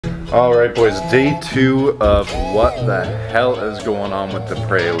All right, boys, day 2 of what the hell is going on with the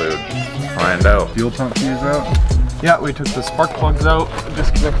Prelude. Find out. Fuel pump fuse out? Yeah, we took the spark plugs out,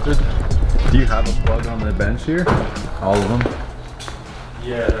 disconnected. Do you have a plug on the bench here? All of them?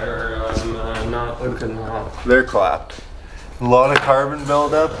 Yeah, they're not looking well. They're clapped. A lot of carbon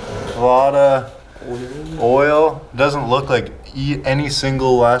buildup, a lot of oil. Doesn't look like any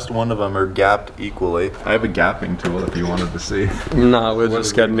single last one of them are gapped equally. I have a gapping tool if you wanted to see. No, we'll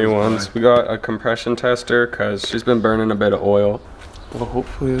just get new ones. We got a compression tester because she's been burning a bit of oil. Well,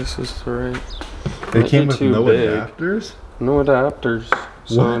 hopefully this is the right. They came with no adapters? No adapters.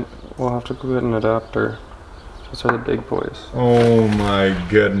 So what? We'll have to go get an adapter. Those are the big boys. Oh my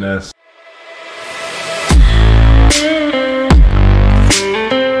goodness.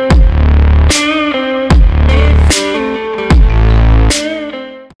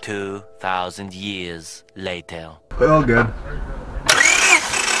 Thousand years later. All good.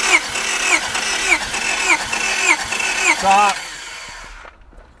 Stop.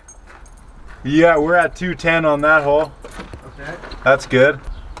 Yeah, we're at 210 on that hole. Okay. That's good.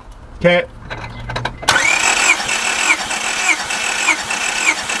 Okay.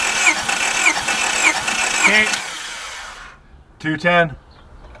 Okay. 210.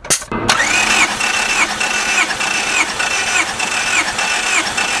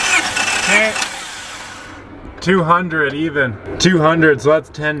 Okay. 200 even. 200, so that's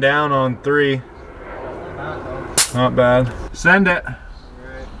 10 down on 3. Not bad. Send it.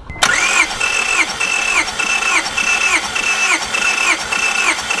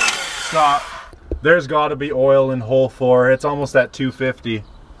 Stop. There's got to be oil in hole 4. It's almost at 250.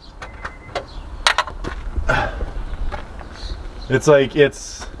 It's like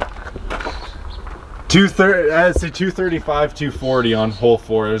it's 230. I'd say 235, 240 on hole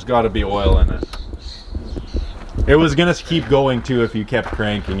 4. There's got to be oil in it. It was gonna keep going too if you kept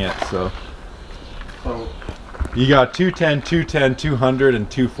cranking it. So you got 210, 210, 200, and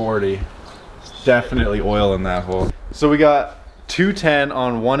 240. There's definitely oil in that hole. So we got 210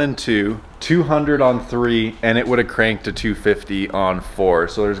 on 1 and 2, 200 on 3, and it would have cranked to 250 on 4.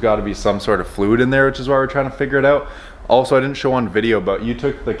 So there's got to be some sort of fluid in there, which is why we're trying to figure it out. Also, I didn't show on video, but you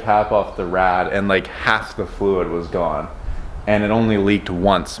took the cap off the rad and like half the fluid was gone. And it only leaked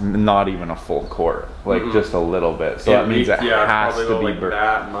once, not even a full quart, like just a little bit. So that means it has to be like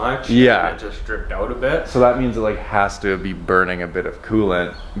that much. Yeah, and it just dripped out a bit. So that means it like has to be burning a bit of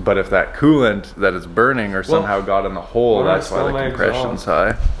coolant. But if that coolant that is burning or somehow got in the hole, that's why the compression's high.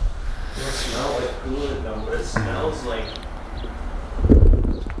 It doesn't smell like coolant though, but it smells like.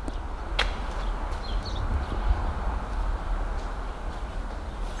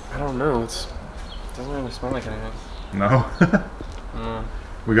 I don't know. It doesn't really smell like anything. No.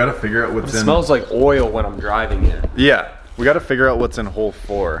 We gotta figure out what's in. It smells like oil when I'm driving it. Yeah, we gotta figure out what's in hole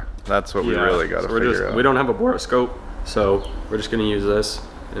 4. That's what we really gotta figure out. We don't have a boroscope, so we're just gonna use this,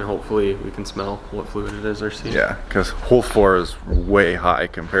 and hopefully we can smell what fluid it is or see. Yeah, because hole 4 is way high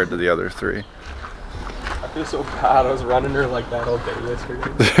compared to the other 3. I feel so bad. I was running her like that all day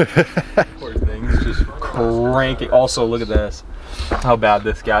yesterday. Poor thing's just cranking. Also, look at this. How bad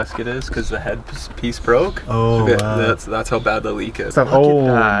this gasket is because the head piece broke. Oh, wow. That's how bad the leak is. Oh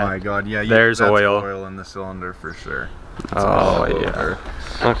my god, yeah. There's that's oil in the cylinder for sure. It's oh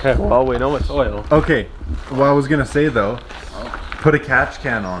yeah. Okay, well we know it's oil. Okay, well I was gonna say though, put a catch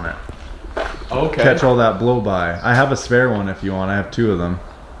can on it. Okay. Catch all that blow by. I have a spare one if you want. I have 2 of them.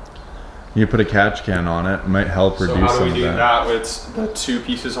 You put a catch can on it. It might help reduce some of that. So how do we do that? It's the 2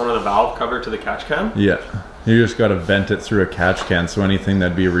 pieces under the valve cover to the catch can? Yeah. You just got to vent it through a catch can, so anything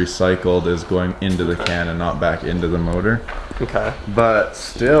that'd be recycled is going into the can and not back into the motor. Okay. But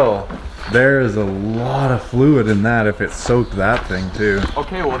still, there is a lot of fluid in that if it soaked that thing too.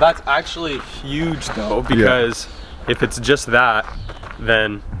 Okay, well that's actually huge though, because if it's just that,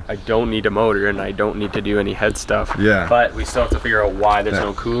 then I don't need a motor and I don't need to do any head stuff. Yeah. But we still have to figure out why there's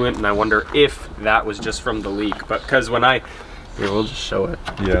no coolant, and I wonder if that was just from the leak. But because when here, we'll just show it.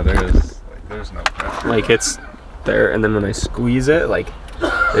 Yeah, there's no pressure. Like it's there, and then when I squeeze it, like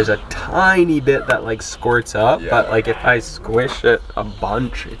there's a tiny bit that like squirts up, but like if I squish it a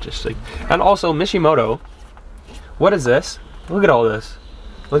bunch, it just like. And also Mishimoto, what is this? Look at all this.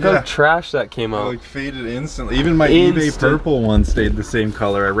 Look how trash that came out. Like faded instantly. Even my eBay purple one stayed the same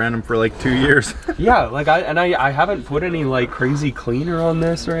color. I ran them for like 2 years. Yeah, like I haven't put any like crazy cleaner on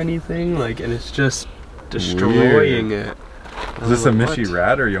this or anything, like, and it's just destroying it. Is this a Mishi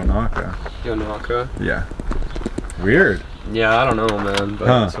Rat or Yonaka? Yonaka. Yeah. Weird. Yeah, I don't know, man.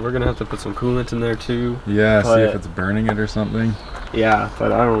 But so we're gonna have to put some coolant in there too. Yeah, see if it's burning it or something. Yeah,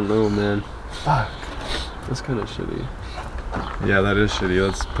 but I don't know, man. Fuck. That's kind of shitty. Yeah, that is shitty.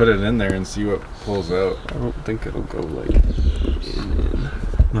 Let's put it in there and see what pulls out. I don't think it'll go like in.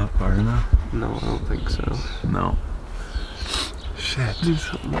 Not far enough? No, I don't think so. No. Shit.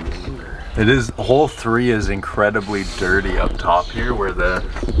 It is, hole 3 is incredibly dirty up top here where the,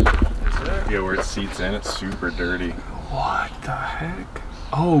 yeah, where it seats in, it's super dirty. What the heck?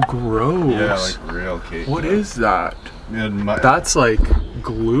 Oh, gross. Yeah, like real cake. What is that? Yeah, That's like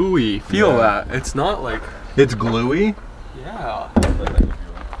gluey. Feel that. It's not like. It's gluey? Yeah.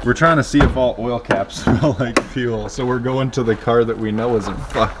 We're trying to see if all oil caps smell like fuel, so we're going to the car that we know isn't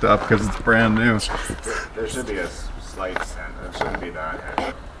fucked up because it's brand new. There should be a slight scent. It shouldn't be that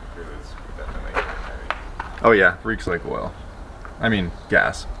heavy. It's definitely heavy. Oh yeah, reeks like oil. I mean,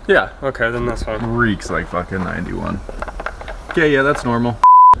 gas. Yeah. Okay, then that's fine. Reeks like fucking 91. Okay, yeah, that's normal.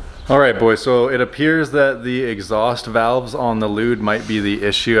 All right, boys, so it appears that the exhaust valves on the Lude might be the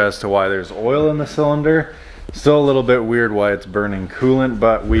issue as to why there's oil in the cylinder. Still a little bit weird why it's burning coolant,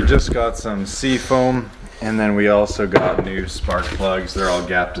 but we just got some seafoam, and then we also got new spark plugs. They're all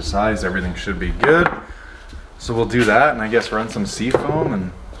gap to size. Everything should be good. So we'll do that, and I guess run some seafoam,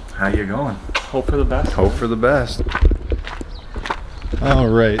 and how you going? Hope for the best. Hope for the best. All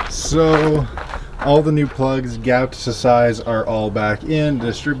right, so all the new plugs, gap to size, are all back in.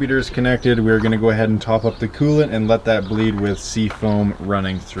 Distributors connected. We're gonna go ahead and top up the coolant and let that bleed with seafoam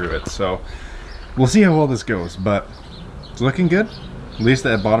running through it. So we'll see how well this goes, but it's looking good. At least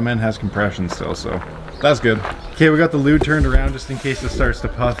that bottom end has compression still, so that's good. Okay, we got the Lude turned around just in case it starts to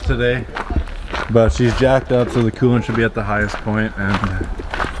puff today. But she's jacked up, so the coolant should be at the highest point, and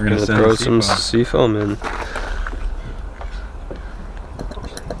we're gonna send throw some seafoam in.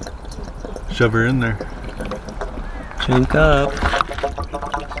 Shove her in there. Drink up.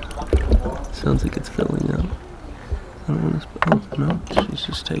 Sounds like it's filling up. I don't want to. Oh no, she's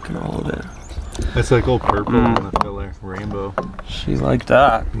just taking all of it. It's like old purple on the filler, rainbow. She like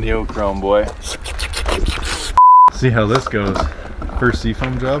that. Neochrome boy. See how this goes. First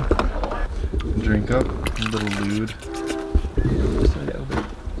seafoam job. Drink up, a little Lude.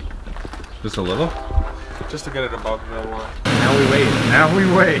 Just a little? Just to get it above the line. Now we wait. Now we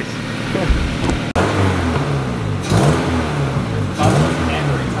wait.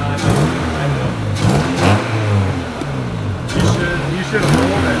 You should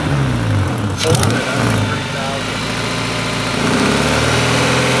hold it. Hold it at 3,000.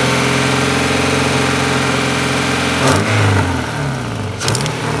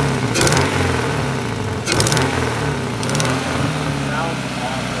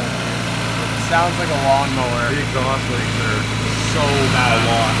 Sounds like a lawnmower. The exhaust leaks are So bad. a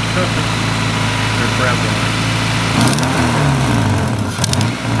lot. They're prevalent.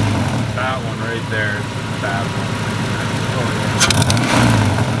 That one right there is a bad one.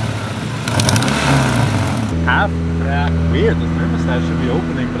 Half? Yeah. Weird, the thermostat should be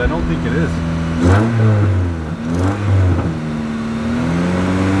opening, but I don't think it is.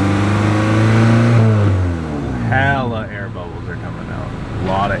 Hella air bubbles are coming out. A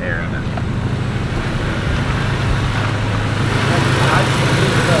lot of air in it.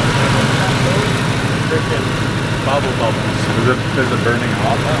 Freaking bubbles. Is it burning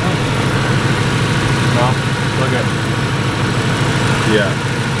hot, that one? No, look at. Yeah.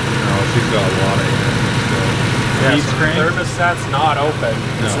 No, she's got a lot of air. Yeah, Heat so the crank? thermostat's not open.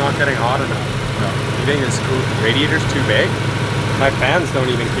 It's No. not getting hot enough. No. You think this radiator's too big? My fans don't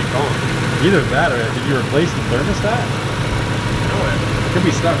even keep going. Either that or did you replace the thermostat? No way. It could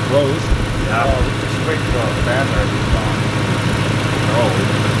be stuck closed. Yeah. Just wait till the fans are on. Oh.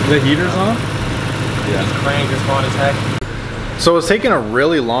 The heater's on? Yeah. Crank is hot as heck. So it's taken a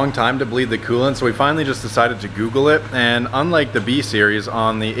really long time to bleed the coolant, so we finally just decided to Google it, and unlike the B series,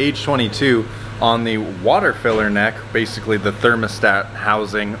 on the H22, on the water filler neck, basically the thermostat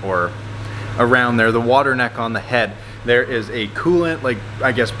housing or around there, the water neck on the head, there is a coolant, like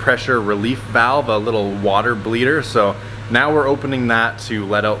I guess pressure relief valve, a little water bleeder. So now we're opening that to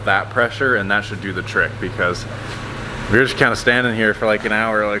let out that pressure, and that should do the trick, because we were just kind of standing here for like an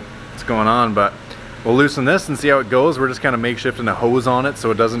hour like what's going on. But we'll loosen this and see how it goes. We're just kind of makeshifting a hose on it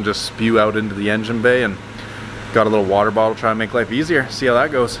so it doesn't just spew out into the engine bay, and got a little water bottle trying to make life easier. See how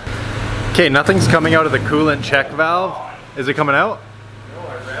that goes. Okay, nothing's coming out of the coolant check valve. Is it coming out? No,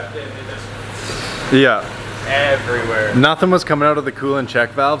 I revved it. It just Yeah. everywhere. Nothing was coming out of the coolant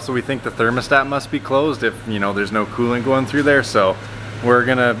check valve, so we think the thermostat must be closed if, you know, there's no coolant going through there. So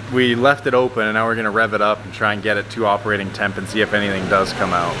we left it open, and now we're gonna rev it up and try and get it to operating temp and see if anything does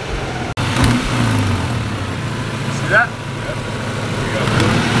come out. See that?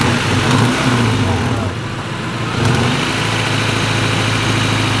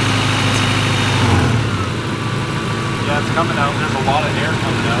 Yeah, that's coming out. There's a lot of air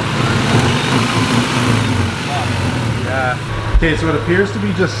coming out. Yeah. Okay, so it appears to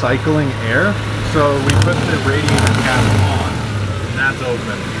be just cycling air. So we put the radiator cap on, and that's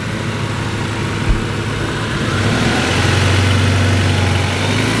open.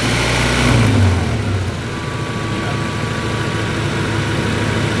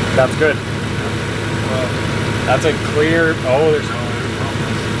 That's good. That's a clear. Oh, there's no air.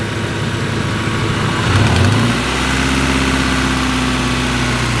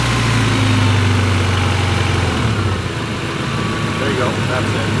 There you go.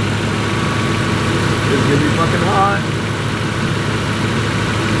 That's it. It's gonna be fucking hot.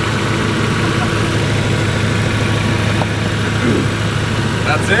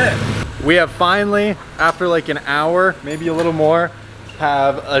 That's it. We have finally, after like an hour, maybe a little more,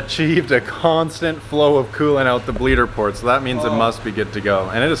 have achieved a constant flow of coolant out the bleeder port. So that means it must be good to go.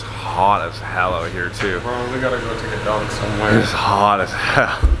 And it is hot as hell out here too. Well, we gotta go take a dog somewhere. It's hot as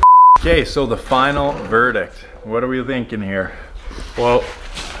hell. Okay, so the final verdict. What are we thinking here? Well,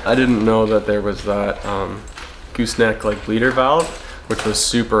 I didn't know that there was that gooseneck like bleeder valve, which was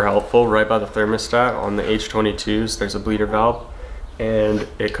super helpful right by the thermostat. On the H22s, there's a bleeder valve, and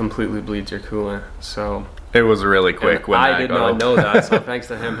it completely bleeds your coolant. So it was really quick when I did not know that. So thanks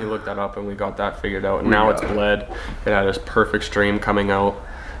to him, he looked that up and we got that figured out. And now it's bled. It had this perfect stream coming out,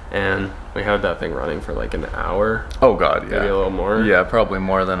 and we had that thing running for like an hour. Oh god, yeah. Maybe a little more. Yeah, probably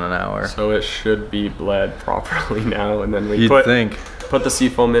more than an hour. So it should be bled properly now. And then we put the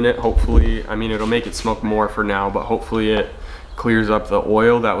seafoam in it. Hopefully, I mean, it'll make it smoke more for now, but hopefully it clears up the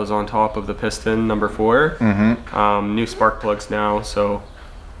oil that was on top of the piston number 4. Mm-hmm. New spark plugs now, so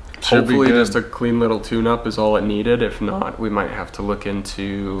hopefully just a clean little tune-up is all it needed. If not, we might have to look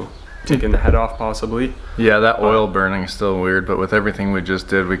into taking the head off possibly. Yeah, that oil burning is still weird, but with everything we just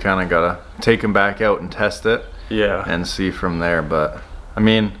did, we kind of gotta take them back out and test it. Yeah. And see from there. But I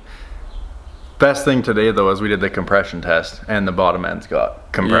mean, best thing today though is we did the compression test, and the bottom end's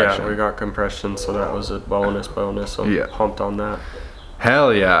got compression. Yeah, we got compression, so that was a bonus. So I'm pumped on that.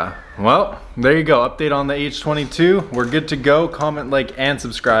 Hell yeah. Well, there you go. Update on the H22. We're good to go. Comment, like, and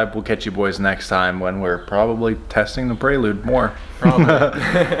subscribe. We'll catch you boys next time when we're probably testing the Prelude more.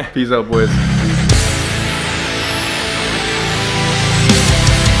 Probably. Peace out, boys.